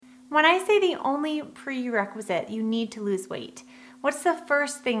When I say the only prerequisite you need to lose weight, what's the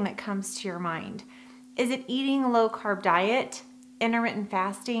first thing that comes to your mind? Is it eating a low-carb diet, intermittent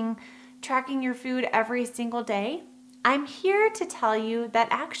fasting, tracking your food every single day? I'm here to tell you that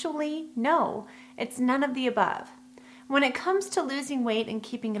actually, no, it's none of the above. When it comes to losing weight and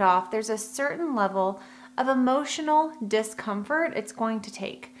keeping it off, there's a certain level of emotional discomfort it's going to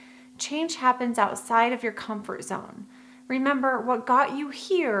take. Change happens outside of your comfort zone. Remember, what got you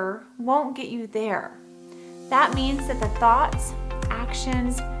here won't get you there. That means that the thoughts,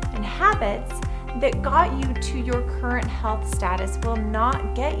 actions, and habits that got you to your current health status will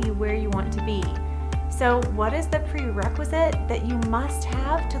not get you where you want to be. So, what is the prerequisite that you must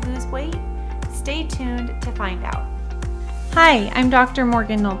have to lose weight? Stay tuned to find out. Hi, I'm Dr.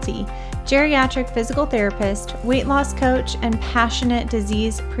 Morgan Nolte, geriatric physical therapist, weight loss coach, and passionate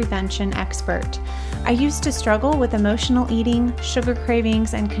disease prevention expert. I used to struggle with emotional eating, sugar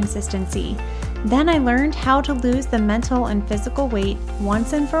cravings, and consistency. Then I learned how to lose the mental and physical weight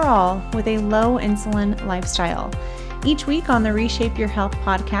once and for all with a low insulin lifestyle. Each week on the Reshape Your Health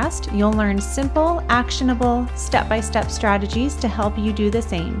podcast, you'll learn simple, actionable, step-by-step strategies to help you do the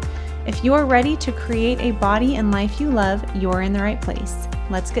same. If you're ready to create a body and life you love, you're in the right place.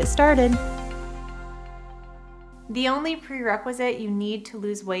 Let's get started. The only prerequisite you need to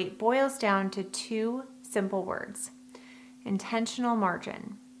lose weight boils down to two simple words: intentional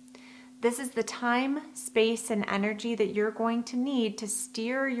margin. This is the time, space, and energy that you're going to need to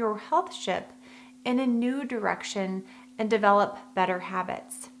steer your health ship in a new direction and develop better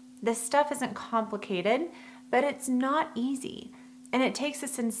habits. This stuff isn't complicated, but it's not easy. And it takes a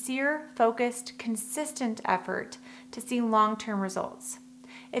sincere, focused, consistent effort to see long-term results.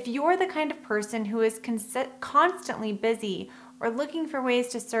 If you're the kind of person who is constantly busy or looking for ways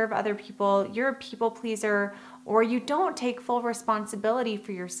to serve other people, you're a people pleaser, or you don't take full responsibility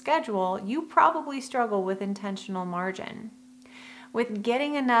for your schedule, you probably struggle with intentional margin, with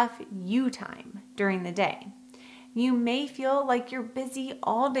getting enough you time during the day. You may feel like you're busy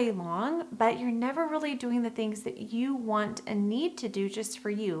all day long, but you're never really doing the things that you want and need to do just for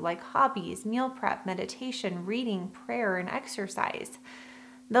you, like hobbies, meal prep, meditation, reading, prayer, and exercise.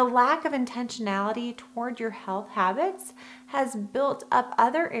 The lack of intentionality toward your health habits has built up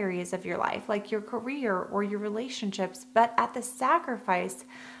other areas of your life, like your career or your relationships, but at the sacrifice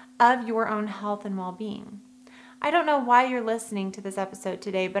of your own health and well-being. I don't know why you're listening to this episode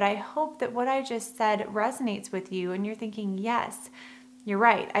today, but I hope that what I just said resonates with you and you're thinking, yes, you're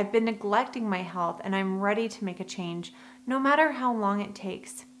right. I've been neglecting my health and I'm ready to make a change. No matter how long it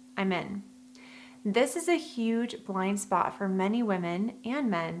takes, I'm in. This is a huge blind spot for many women and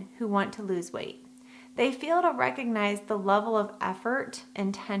men who want to lose weight. They fail to recognize the level of effort,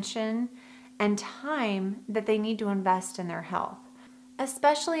 intention, and time that they need to invest in their health.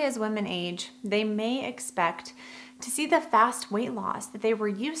 Especially as women age, they may expect to see the fast weight loss that they were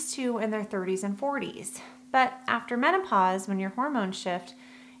used to in their 30s and 40s. But after menopause, when your hormones shift,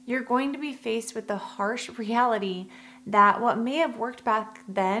 you're going to be faced with the harsh reality that what may have worked back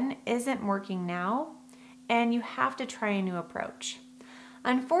then isn't working now, and you have to try a new approach.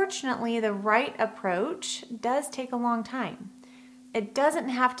 Unfortunately, the right approach does take a long time. It doesn't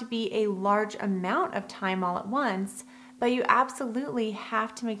have to be a large amount of time all at once, but you absolutely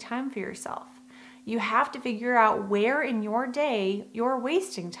have to make time for yourself. You have to figure out where in your day you're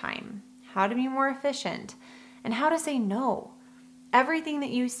wasting time, how to be more efficient, and how to say no. Everything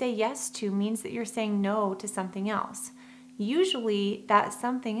that you say yes to means that you're saying no to something else. Usually that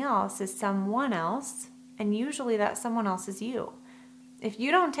something else is someone else, and usually that someone else is you. If you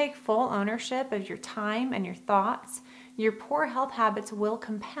don't take full ownership of your time and your thoughts, your poor health habits will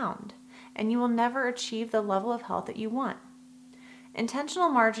compound, and you will never achieve the level of health that you want. Intentional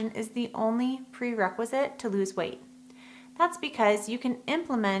margin is the only prerequisite to lose weight. That's because you can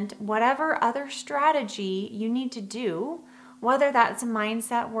implement whatever other strategy you need to do, whether that's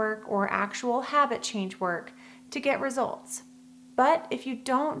mindset work or actual habit change work, to get results. But if you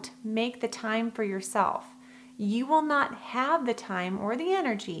don't make the time for yourself, you will not have the time or the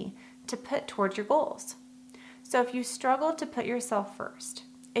energy to put towards your goals. So if you struggle to put yourself first,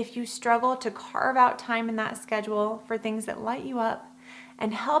 if you struggle to carve out time in that schedule for things that light you up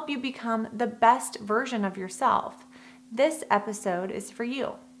and help you become the best version of yourself, this episode is for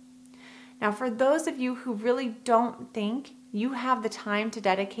you. Now, for those of you who really don't think you have the time to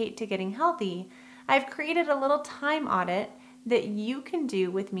dedicate to getting healthy, I've created a little time audit that you can do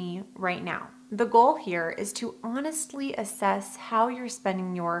with me right now. The goal here is to honestly assess how you're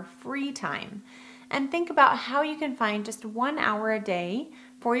spending your free time and think about how you can find just 1 hour a day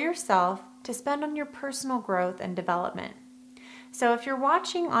for yourself to spend on your personal growth and development. So if you're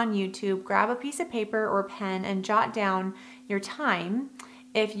watching on YouTube, grab a piece of paper or pen and jot down your time.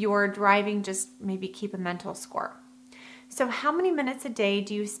 If you're driving, just maybe keep a mental score. So how many minutes a day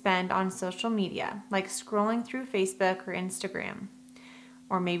do you spend on social media, like scrolling through Facebook or Instagram?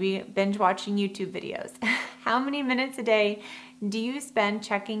 Or maybe binge watching YouTube videos. How many minutes a day do you spend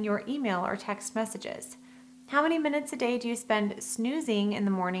checking your email or text messages? How many minutes a day do you spend snoozing in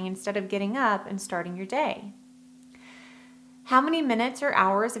the morning instead of getting up and starting your day? How many minutes or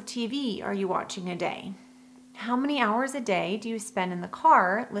hours of TV are you watching a day? How many hours a day do you spend in the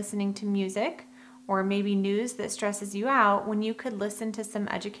car listening to music or maybe news that stresses you out when you could listen to some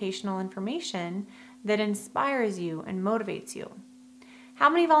educational information that inspires you and motivates you? How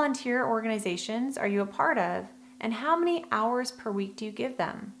many volunteer organizations are you a part of, and how many hours per week do you give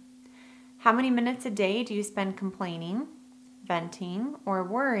them? How many minutes a day do you spend complaining, venting, or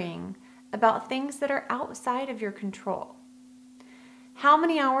worrying about things that are outside of your control? How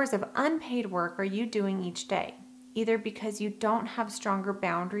many hours of unpaid work are you doing each day, either because you don't have stronger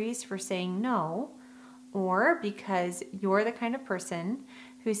boundaries for saying no, or because you're the kind of person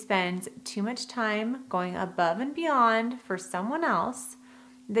who spends too much time going above and beyond for someone else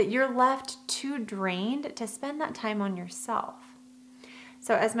that you're left too drained to spend that time on yourself?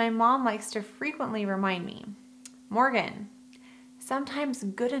 So as my mom likes to frequently remind me, Morgan, sometimes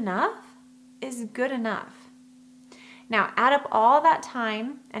good enough is good enough. Now add up all that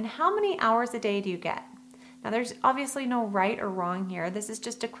time and how many hours a day do you get? Now there's obviously no right or wrong here. This is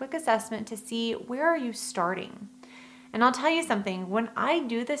just a quick assessment to see where are you starting. And I'll tell you something, when I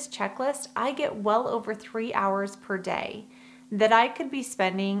do this checklist, I get well over 3 hours per day that I could be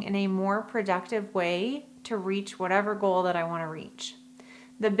spending in a more productive way to reach whatever goal that I want to reach.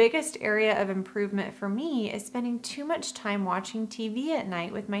 The biggest area of improvement for me is spending too much time watching TV at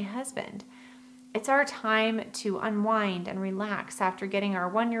night with my husband. It's our time to unwind and relax after getting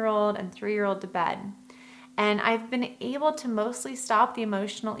our 1-year-old and 3-year-old to bed. And I've been able to mostly stop the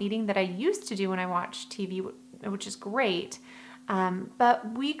emotional eating that I used to do when I watched TV, which is great.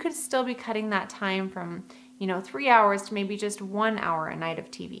 But we could still be cutting that time from 3 hours to maybe just 1 hour a night of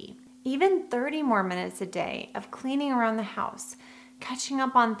TV. Even 30 more minutes a day of cleaning around the house, catching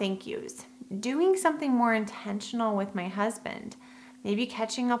up on thank yous, doing something more intentional with my husband, maybe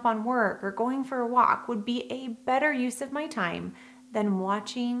catching up on work or going for a walk would be a better use of my time than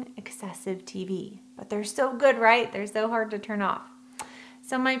watching excessive TV. But they're so good, right? They're so hard to turn off.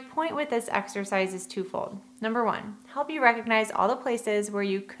 So my point with this exercise is twofold. Number one, help you recognize all the places where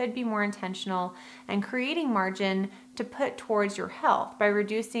you could be more intentional and creating margin to put towards your health by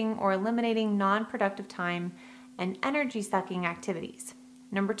reducing or eliminating non-productive time and energy-sucking activities.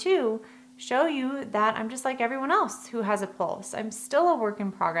 Number two, show you that I'm just like everyone else who has a pulse. I'm still a work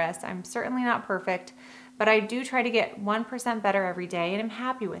in progress. I'm certainly not perfect, but I do try to get 1% better every day, and I'm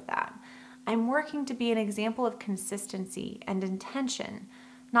happy with that. I'm working to be an example of consistency and intention,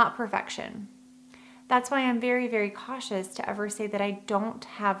 not perfection. That's why I'm very, very cautious to ever say that I don't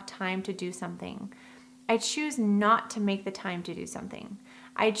have time to do something. I choose not to make the time to do something.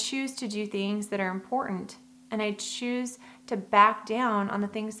 I choose to do things that are important, and I choose to back down on the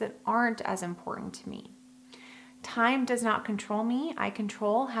things that aren't as important to me. Time does not control me. I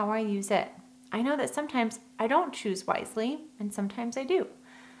control how I use it. I know that sometimes I don't choose wisely, and sometimes I do.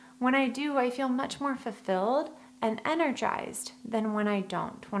 When I do, I feel much more fulfilled and energized than when I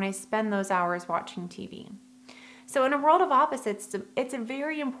don't, when I spend those hours watching TV. So in a world of opposites, it's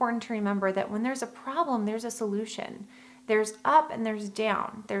very important to remember that when there's a problem, there's a solution. There's up and there's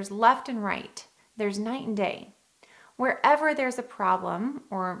down. There's left and right. There's night and day. Wherever there's a problem,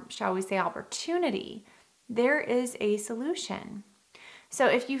 or shall we say opportunity, there is a solution. So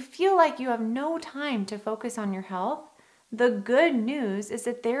if you feel like you have no time to focus on your health, the good news is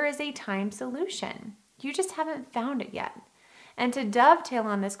that there is a time solution. You just haven't found it yet. And to dovetail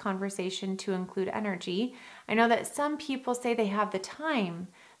on this conversation to include energy, I know that some people say they have the time,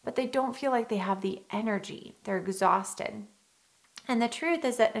 but they don't feel like they have the energy. They're exhausted. And the truth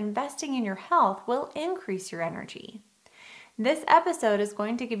is that investing in your health will increase your energy. This episode is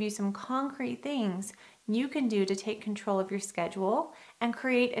going to give you some concrete things you can do to take control of your schedule and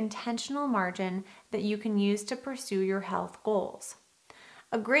create intentional margin that you can use to pursue your health goals.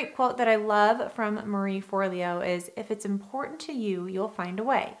 A great quote that I love from Marie Forleo is, "If it's important to you, you'll find a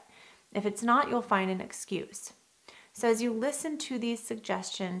way. If it's not, you'll find an excuse." So as you listen to these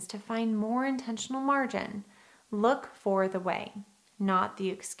suggestions to find more intentional margin, look for the way, not the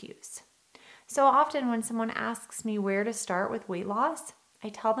excuse. So often when someone asks me where to start with weight loss, I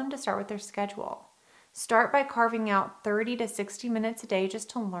tell them to start with their schedule. Start by carving out 30 to 60 minutes a day just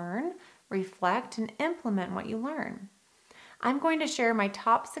to learn, reflect, and implement what you learn. I'm going to share my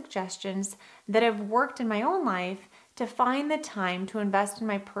top suggestions that have worked in my own life to find the time to invest in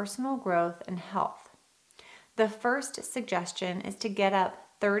my personal growth and health. The first suggestion is to get up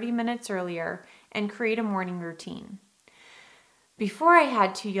 30 minutes earlier and create a morning routine. Before I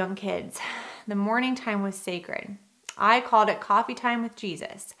had 2 young kids, the morning time was sacred. I called it coffee time with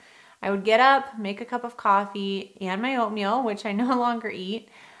Jesus. I would get up, make a cup of coffee and my oatmeal, which I no longer eat,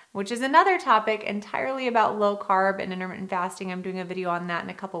 which is another topic entirely about low carb and intermittent fasting. I'm doing a video on that in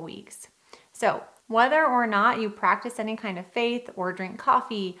a couple weeks. So whether or not you practice any kind of faith or drink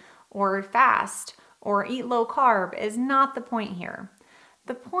coffee or fast or eat low carb is not the point here.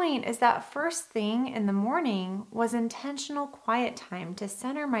 The point is that first thing in the morning was intentional quiet time to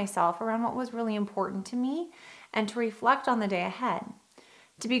center myself around what was really important to me and to reflect on the day ahead,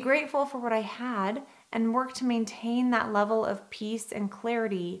 to be grateful for what I had and work to maintain that level of peace and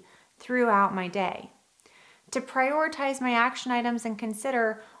clarity throughout my day, to prioritize my action items and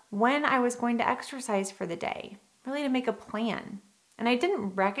consider when I was going to exercise for the day, really to make a plan. And I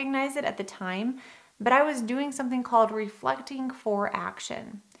didn't recognize it at the time, but I was doing something called reflecting for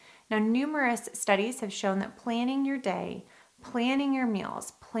action. Now, numerous studies have shown that planning your day, planning your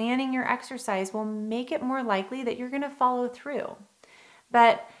meals, planning your exercise will make it more likely that you're going to follow through.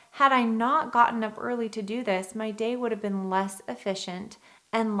 But had I not gotten up early to do this, my day would have been less efficient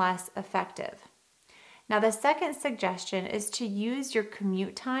and less effective. Now, the second suggestion is to use your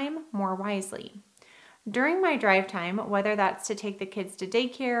commute time more wisely. During my drive time, whether that's to take the kids to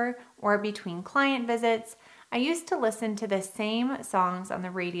daycare or between client visits, I used to listen to the same songs on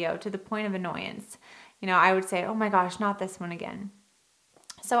the radio to the point of annoyance. I would say, oh my gosh, not this one again.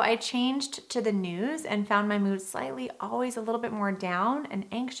 So I changed to the news and found my mood slightly always a little bit more down and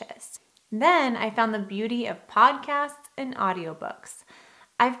anxious. Then I found the beauty of podcasts and audiobooks.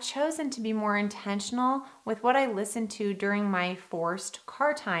 I've chosen to be more intentional with what I listen to during my forced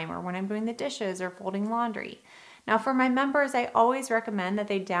car time or when I'm doing the dishes or folding laundry. Now, for my members, I always recommend that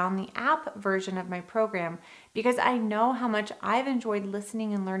they down the app version of my program because I know how much I've enjoyed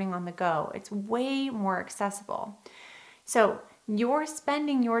listening and learning on the go. It's way more accessible. So you're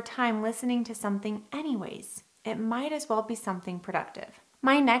spending your time listening to something anyways. It might as well be something productive.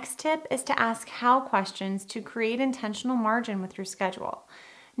 My next tip is to ask how questions to create intentional margin with your schedule,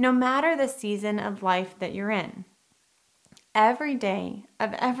 no matter the season of life that you're in. Every day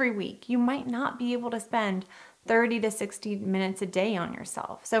of every week, you might not be able to spend 30 to 60 minutes a day on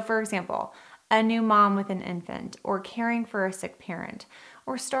yourself. So for example, a new mom with an infant, or caring for a sick parent,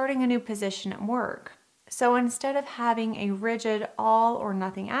 or starting a new position at work. So instead of having a rigid all or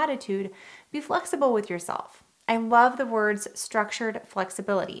nothing attitude, be flexible with yourself. I love the words structured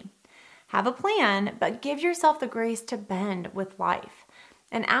flexibility. Have a plan, but give yourself the grace to bend with life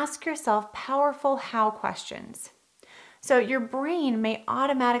and ask yourself powerful how questions. So your brain may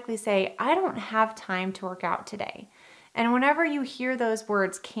automatically say, I don't have time to work out today. And whenever you hear those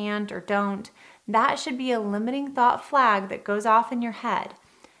words can't or don't, that should be a limiting thought flag that goes off in your head.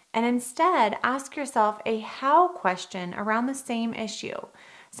 And instead, ask yourself a how question around the same issue.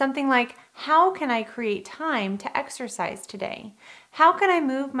 Something like, how can I create time to exercise today? How can I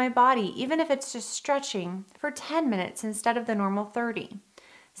move my body, even if it's just stretching, for 10 minutes instead of the normal 30?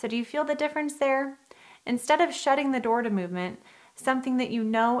 So do you feel the difference there? Instead of shutting the door to movement, something that you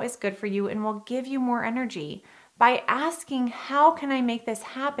know is good for you and will give you more energy, by asking, how can I make this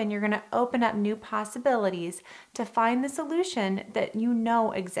happen? You're going to open up new possibilities to find the solution that you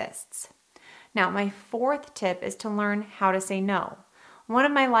know exists. Now, my fourth tip is to learn how to say no. One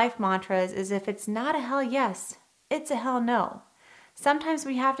of my life mantras is, if it's not a hell yes, it's a hell no. Sometimes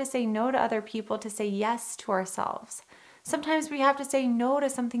we have to say no to other people to say yes to ourselves. Sometimes we have to say no to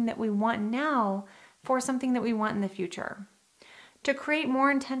something that we want now for something that we want in the future. To create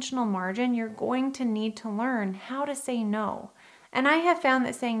more intentional margin, you're going to need to learn how to say no. And I have found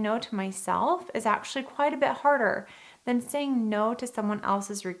that saying no to myself is actually quite a bit harder than saying no to someone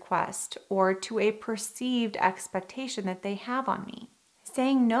else's request or to a perceived expectation that they have on me.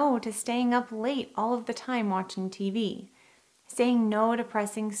 Saying no to staying up late all of the time watching TV. Saying no to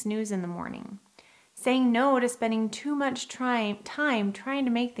pressing snooze in the morning. Saying no to spending too much time trying to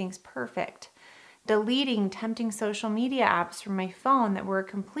make things perfect. Deleting tempting social media apps from my phone that were a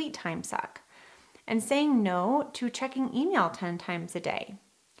complete time suck. And saying no to checking email 10 times a day.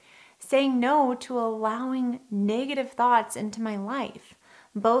 Saying no to allowing negative thoughts into my life,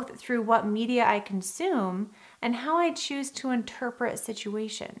 both through what media I consume and how I choose to interpret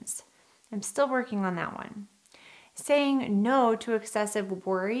situations. I'm still working on that one. Saying no to excessive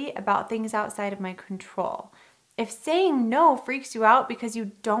worry about things outside of my control. If saying no freaks you out because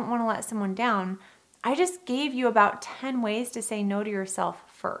you don't want to let someone down, I just gave you about 10 ways to say no to yourself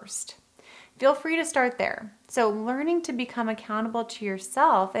first. Feel free to start there. So, learning to become accountable to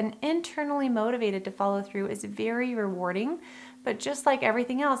yourself and internally motivated to follow through is very rewarding, but just like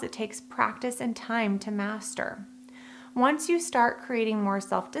everything else, it takes practice and time to master. Once you start creating more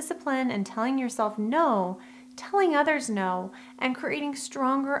self-discipline and telling yourself no, telling others no, and creating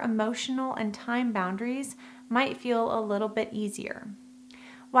stronger emotional and time boundaries might feel a little bit easier.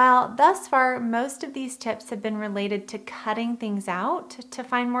 While thus far most of these tips have been related to cutting things out to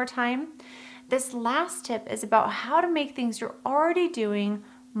find more time, this last tip is about how to make things you're already doing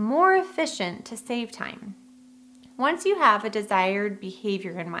more efficient to save time. Once you have a desired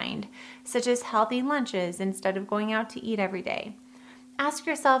behavior in mind, such as healthy lunches instead of going out to eat every day, ask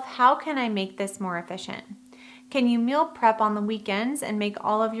yourself, how can I make this more efficient? Can you meal prep on the weekends and make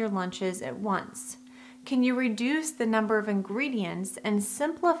all of your lunches at once? Can you reduce the number of ingredients and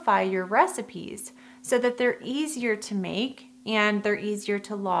simplify your recipes so that they're easier to make and they're easier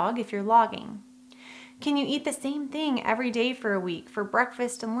to log if you're logging? Can you eat the same thing every day for a week for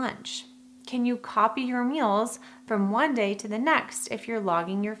breakfast and lunch? Can you copy your meals from one day to the next if you're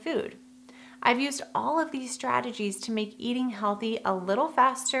logging your food? I've used all of these strategies to make eating healthy a little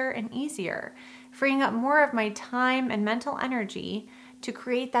faster and easier, freeing up more of my time and mental energy to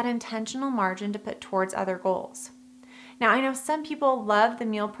create that intentional margin to put towards other goals. Now, I know some people love the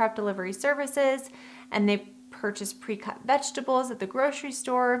meal prep delivery services and they purchase pre-cut vegetables at the grocery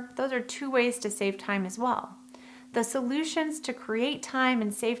store. Those are 2 ways to save time as well. The solutions to create time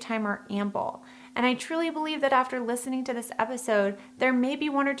and save time are ample. And I truly believe that after listening to this episode, there may be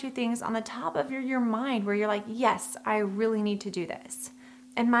 1 or 2 things on the top of your mind where you're like, yes, I really need to do this.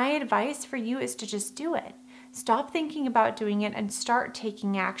 And my advice for you is to just do it. Stop thinking about doing it and start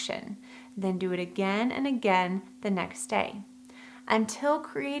taking action. Then do it again and again the next day, until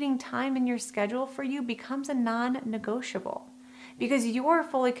creating time in your schedule for you becomes a non-negotiable, because you're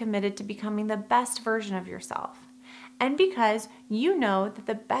fully committed to becoming the best version of yourself. And because you know that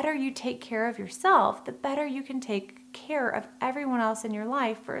the better you take care of yourself, the better you can take care of everyone else in your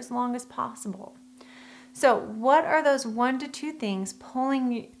life for as long as possible. So, what are those 1 to 2 things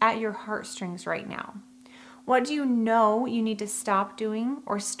pulling at your heartstrings right now? What do you know you need to stop doing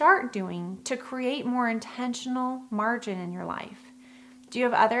or start doing to create more intentional margin in your life? Do you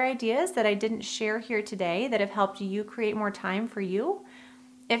have other ideas that I didn't share here today that have helped you create more time for you?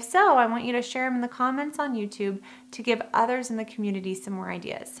 If so, I want you to share them in the comments on YouTube to give others in the community some more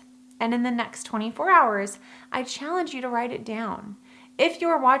ideas. And in the next 24 hours, I challenge you to write it down. If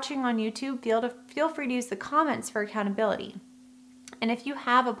you're watching on YouTube, feel free to use the comments for accountability. And if you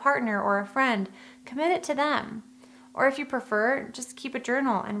have a partner or a friend, commit it to them. Or if you prefer, just keep a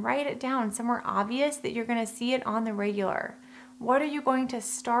journal and write it down somewhere obvious that you're going to see it on the regular. What are you going to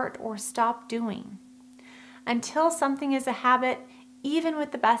start or stop doing? Until something is a habit, even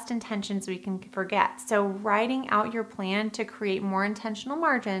with the best intentions, we can forget. So writing out your plan to create more intentional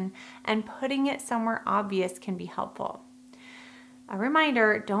margin and putting it somewhere obvious can be helpful. A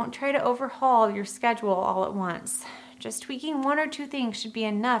reminder, don't try to overhaul your schedule all at once. Just tweaking 1 or 2 things should be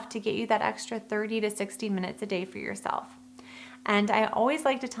enough to get you that extra 30 to 60 minutes a day for yourself. And I always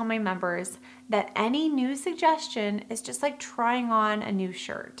like to tell my members that any new suggestion is just like trying on a new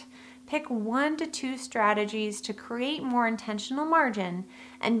shirt. Pick 1 to 2 strategies to create more intentional margin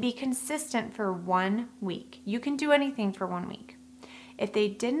and be consistent for 1 week. You can do anything for 1 week. If they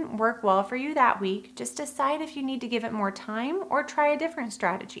didn't work well for you that week, just decide if you need to give it more time or try a different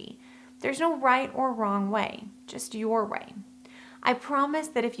strategy. There's no right or wrong way, just your way. I promise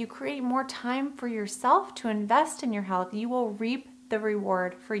that if you create more time for yourself to invest in your health, you will reap the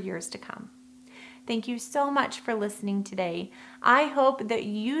reward for years to come. Thank you so much for listening today. I hope that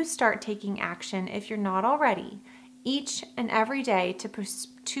you start taking action, if you're not already, each and every day to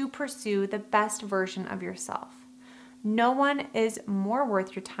pursue the best version of yourself. No one is more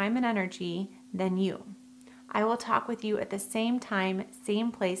worth your time and energy than you. I will talk with you at the same time,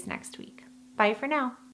 same place next week. Bye for now.